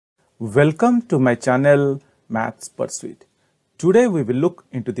Welcome to my channel Maths Pursuit. Today we will look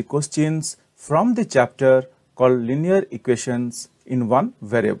into the questions from the chapter called Linear Equations in One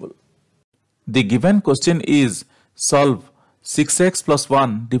Variable. The given question is solve 6x plus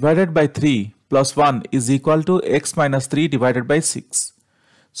 1 divided by 3 plus 1 is equal to x minus 3 divided by 6.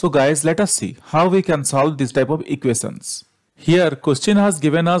 So guys, let us see how we can solve this type of equations. Here question has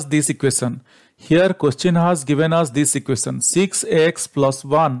given us this equation.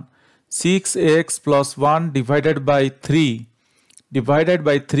 6x plus 1 divided by 3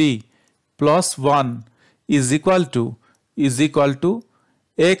 plus 1 is equal to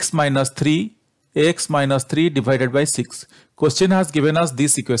x minus 3 divided by 6. Question has given us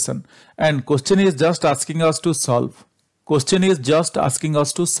this equation and question is just asking us to solve.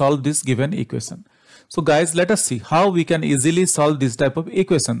 This given equation. So guys, let us see how we can easily solve this type of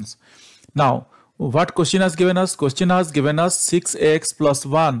equations. Now, what question has given us? Question has given us 6x plus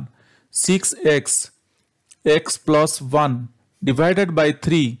 1 plus 1 divided by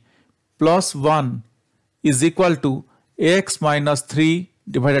 3 plus 1 is equal to x minus 3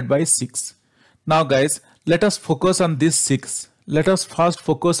 divided by 6. Now guys, let us focus on this 6. Let us first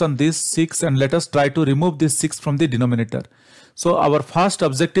focus on this 6 and let us try to remove this 6 from the denominator. So our first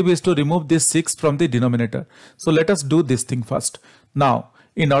objective is to remove this 6 from the denominator. So let us do this thing first. Now,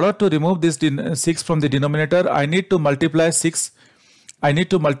 in order to remove this 6 from the denominator, I need to multiply 6.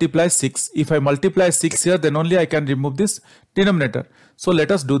 If I multiply 6 here, then only I can remove this denominator. So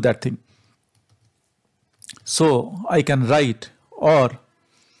let us do that thing. So I can write or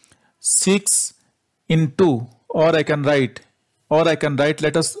 6 into, or I can write,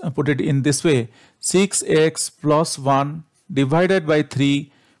 let us put it in this way, 6x plus 1 divided by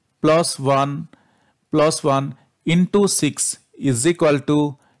 3 plus 1 into 6 is equal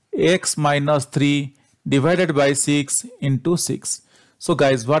to x minus 3 divided by 6 into 6. So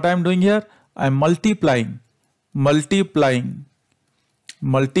guys, what I am doing here, I am multiplying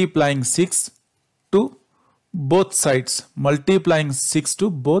 6 to both sides.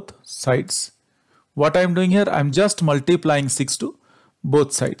 What I am doing here, I am just multiplying 6 to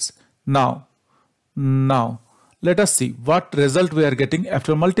both sides. Now, let us see what result we are getting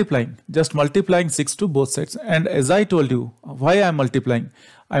after multiplying. Just multiplying 6 to both sides. And as I told you, why I am multiplying?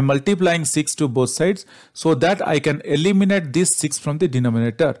 I am multiplying 6 to both sides so that I can eliminate this 6 from the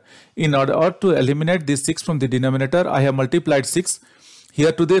denominator. In order to eliminate this 6 from the denominator, I have multiplied 6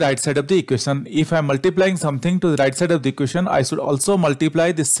 here to the right side of the equation. If I am multiplying something to the right side of the equation, I should also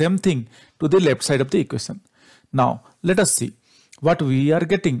multiply the same thing to the left side of the equation. Now, let us see what we are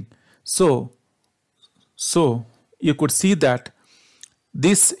getting. So you could see that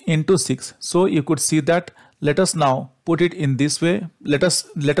this into 6. So you could see that. Let us now put it in this way. Let us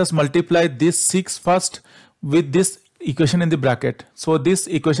multiply this 6 first with this equation in the bracket. So this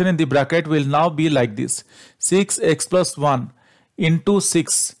equation in the bracket will now be like this: 6x plus 1 into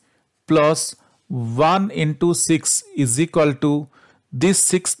 6 plus 1 into 6 is equal to this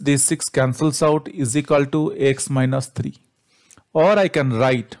 6 cancels out, is equal to x minus 3. Or I can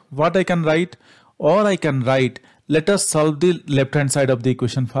write, let us solve the left hand side of the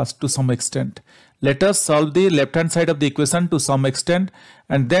equation first to some extent. And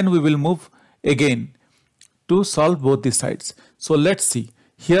then we will move again to solve both the sides. So let's see.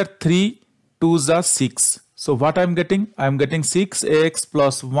 Here 3 2s are 6. So what I am getting? I am getting 6x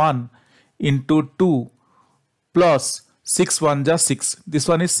plus 1 into 2 plus 6 1 ja 6. This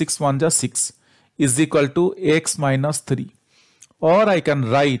one is 6 1 ja 6 is equal to x minus 3. Or I can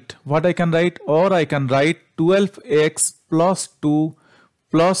write, 12x plus 2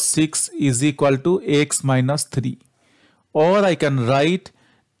 plus 6 is equal to x minus 3. Or I can write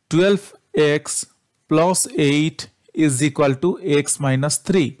 12x plus 8 is equal to x minus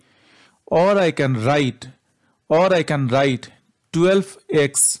 3. Or I can write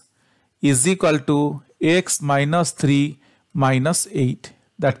 12x is equal to x minus 3 minus 8.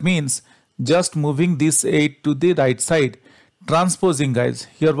 That means just moving this 8 to the right side. Transposing, guys.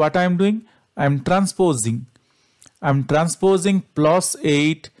 Here what I am doing? I am transposing plus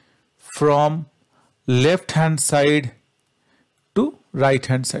 8 from left hand side to right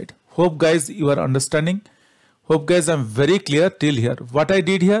hand side. Hope guys you are understanding. Hope guys I am very clear till here. What I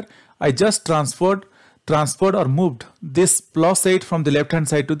did here, I just transferred or moved this plus 8 from the left hand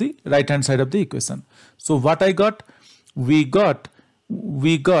side to the right hand side of the equation. So what I got? We got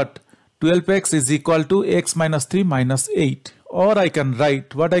 12x is equal to x minus 3 minus 8. Or I can write,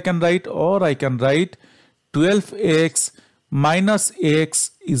 12x minus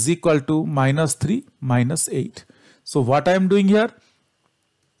x is equal to minus 3 minus 8. So what I am doing here?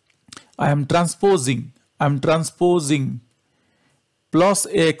 I am transposing plus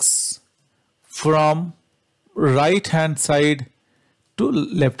x from right hand side to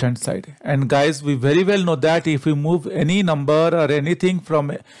left hand side. And guys, we very well know that if we move any number or anything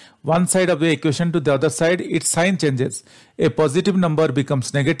from one side of the equation to the other side, its sign changes. A positive number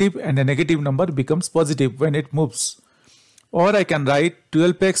becomes negative and a negative number becomes positive when it moves. Or I can write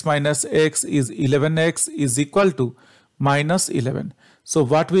 12x minus x is 11x is equal to minus 11. So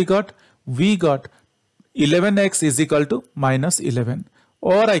what we got? We got 11x is equal to minus 11.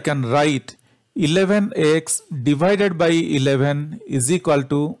 Or I can write 11x divided by 11 is equal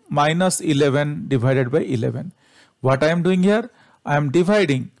to minus 11 divided by 11. What I am doing here? I am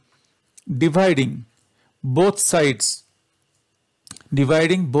dividing both sides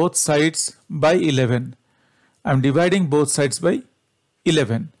by 11. I am dividing both sides by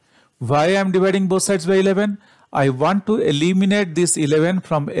 11. Why I am dividing both sides by 11? I want to eliminate this 11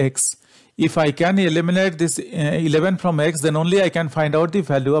 from x. If I can eliminate this 11 from x, then only I can find out the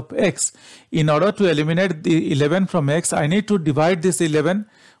value of x. In order to eliminate the 11 from x, I need to divide this 11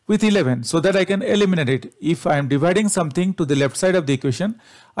 with 11 so that I can eliminate it. If I am dividing something to the left side of the equation,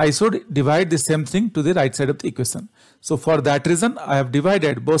 I should divide the same thing to the right side of the equation. So for that reason, I have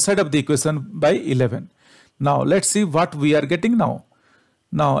divided both sides of the equation by 11. Now let's see what we are getting now.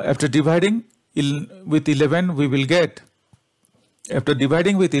 Now after dividing with 11, we will get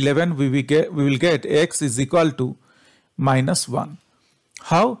we will get x is equal to minus 1.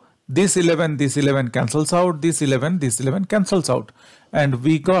 How? This 11 cancels out, this 11 cancels out, and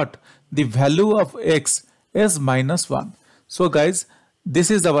we got the value of x as minus 1. So guys, this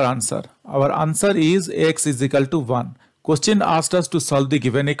is our answer. Our answer is x is equal to 1. Question asked us to solve the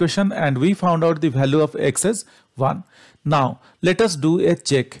given equation and we found out the value of x as 1. Now let us do a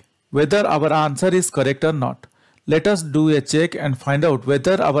check whether our answer is correct or not. Let us do a check and find out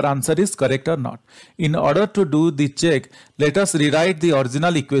whether our answer is correct or not. In order to do the check, let us rewrite the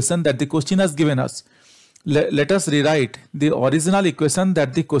original equation that the question has given us. Let us rewrite the original equation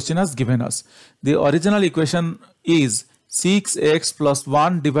that the question has given us. The original equation is 6x plus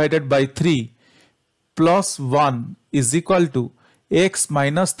 1 divided by 3 plus 1 is equal to x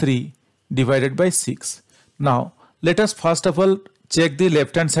minus 3 divided by 6. Now let us first of all check the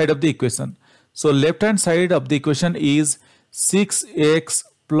left hand side of the equation. So left hand side of the equation is 6x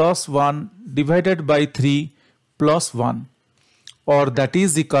plus 1 divided by 3 plus 1, or that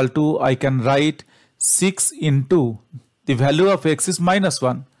is equal to, I can write 6 into the value of x is minus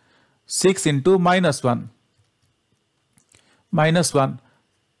 1. 6 into minus 1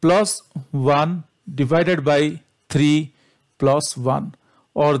 plus 1 divided by 3 plus 1,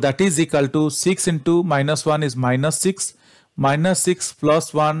 or that is equal to 6 into minus 1 is minus 6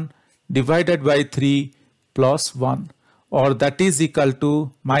 plus 1 divided by 3 plus 1, or that is equal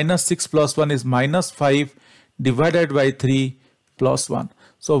to minus 6 plus 1 is minus 5 divided by 3 plus 1.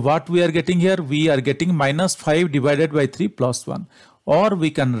 So what we are getting here? We are getting minus 5 divided by 3 plus 1. Or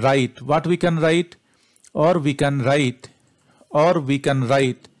we can write, what we can write?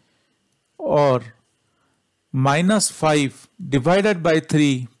 Or minus 5 divided by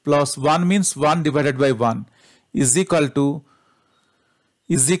 3 plus 1 means 1 divided by 1 is equal to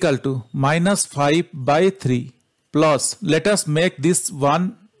minus 5 by 3 plus, let us make this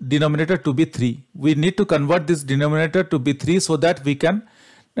one denominator to be 3. We need to convert this denominator to be 3 so that we can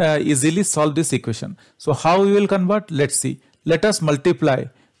easily solve this equation. So how we will convert? Let's see. Let us multiply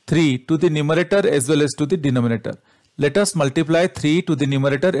 3 to the numerator as well as to the denominator. Let us multiply 3 to the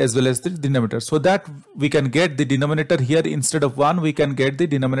numerator as well as the denominator so that we can get the denominator here instead of 1, we can get the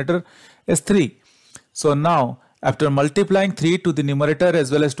denominator as 3. So now after multiplying 3 to the numerator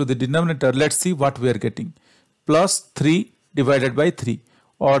as well as to the denominator, let's see what we are getting. Plus 3 divided by 3,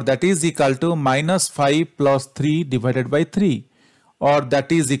 or that is equal to minus 5 plus 3 divided by 3, or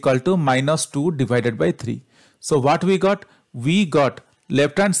that is equal to minus 2 divided by 3. So what we got? We got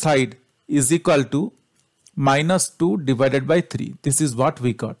left hand side is equal to minus 2 divided by 3. This is what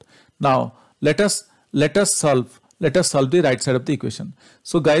we got. Now let us solve the right side of the equation.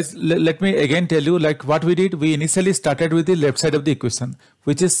 So guys, let me again tell you like what we did. We initially started with the left side of the equation,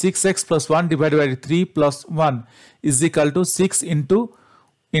 which is 6x plus 1 divided by 3 plus 1 is equal to 6 into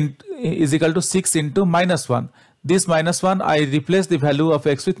minus 1. This minus 1, I replace the value of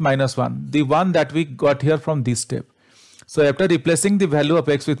x with minus 1, the one that we got here from this step. So after replacing the value of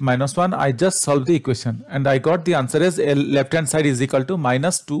x with minus 1, I just solved the equation and I got the answer as left hand side is equal to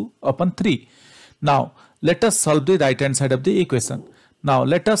minus 2 upon 3. Now let us solve the right hand side of the equation. Now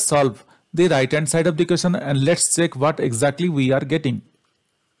let us solve the right hand side of the equation and let's check what exactly we are getting.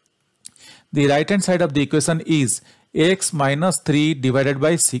 The right hand side of the equation is x minus 3 divided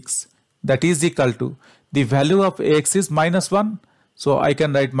by 6, that is equal to the value of x is minus 1. So I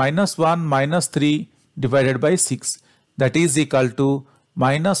can write minus 1 minus 3 divided by 6, that is equal to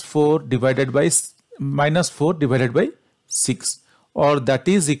minus 4 divided by 6, or that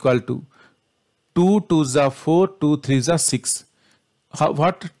is equal to 2 2s are 4, 2 3s are 6.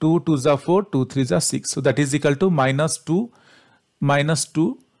 What 2 2s are 4, 2 3s are 6. So that is equal to minus 2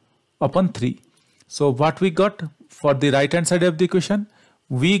 upon 3. So what we got for the right hand side of the equation?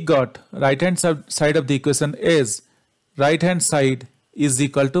 We got right hand side of the equation is right hand side is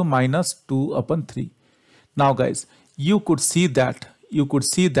equal to minus 2 upon 3. Now guys, you could see that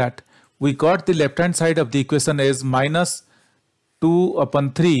we got the left hand side of the equation as minus 2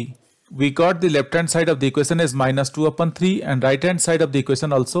 upon 3. We got the left hand side of the equation as minus 2 upon 3 and right hand side of the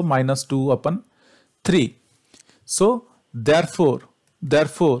equation also minus 2 upon 3. So therefore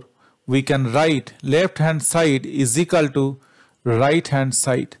we can write left hand side is equal to right hand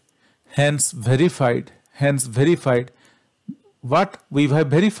side. Hence verified. What we have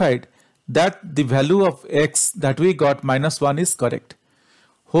verified? That the value of x that we got minus 1 is correct.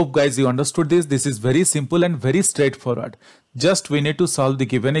 Hope guys you understood this. This is very simple and very straightforward. Just we need to solve the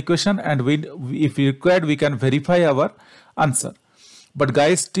given equation, and if required we can verify our answer. But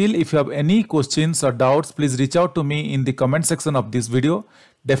guys, still if you have any questions or doubts, please reach out to me in the comment section of this video.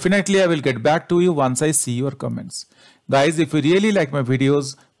 Definitely I will get back to you once I see your comments. Guys, if you really like my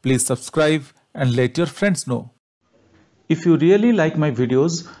videos, please subscribe and let your friends know. If you really like my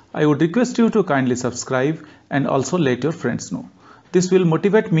videos, I would request you to kindly subscribe and also let your friends know. This will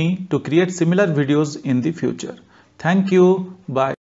motivate me to create similar videos in the future. Thank you. Bye.